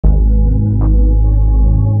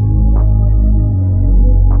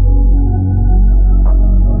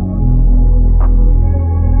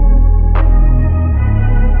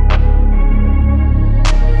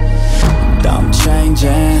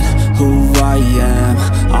am.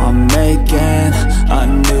 I'm making a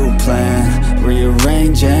new plan,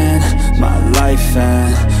 rearranging my life,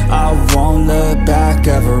 and I won't look back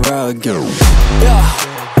ever again.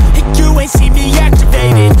 And you ain't see me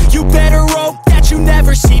activated. You better hope that you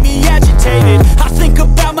never see me agitated. I think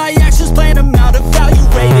about my actions, plan them out,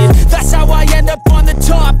 evaluated. That's how I end up on the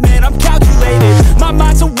top, man, I'm calculated. My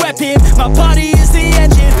mind's a weapon, my body is the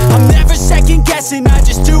engine. I'm never second guessing, I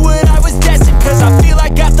just do what I was destined. Cause I feel I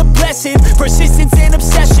got the blessing, persistence and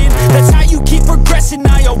obsession. That's how you keep progressing,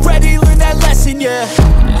 I already learned that lesson, yeah.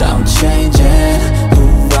 I'm changing who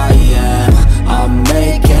I am. I'm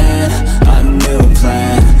making a new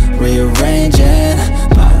plan, rearranging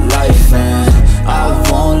my life, and I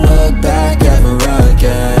won't look back ever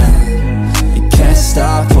again. You can't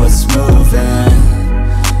stop what's moving,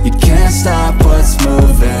 you can't stop what's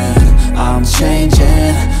moving. I'm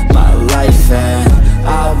changing my life, and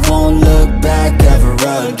I won't look back ever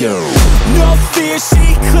again. No fear,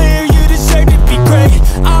 see clear,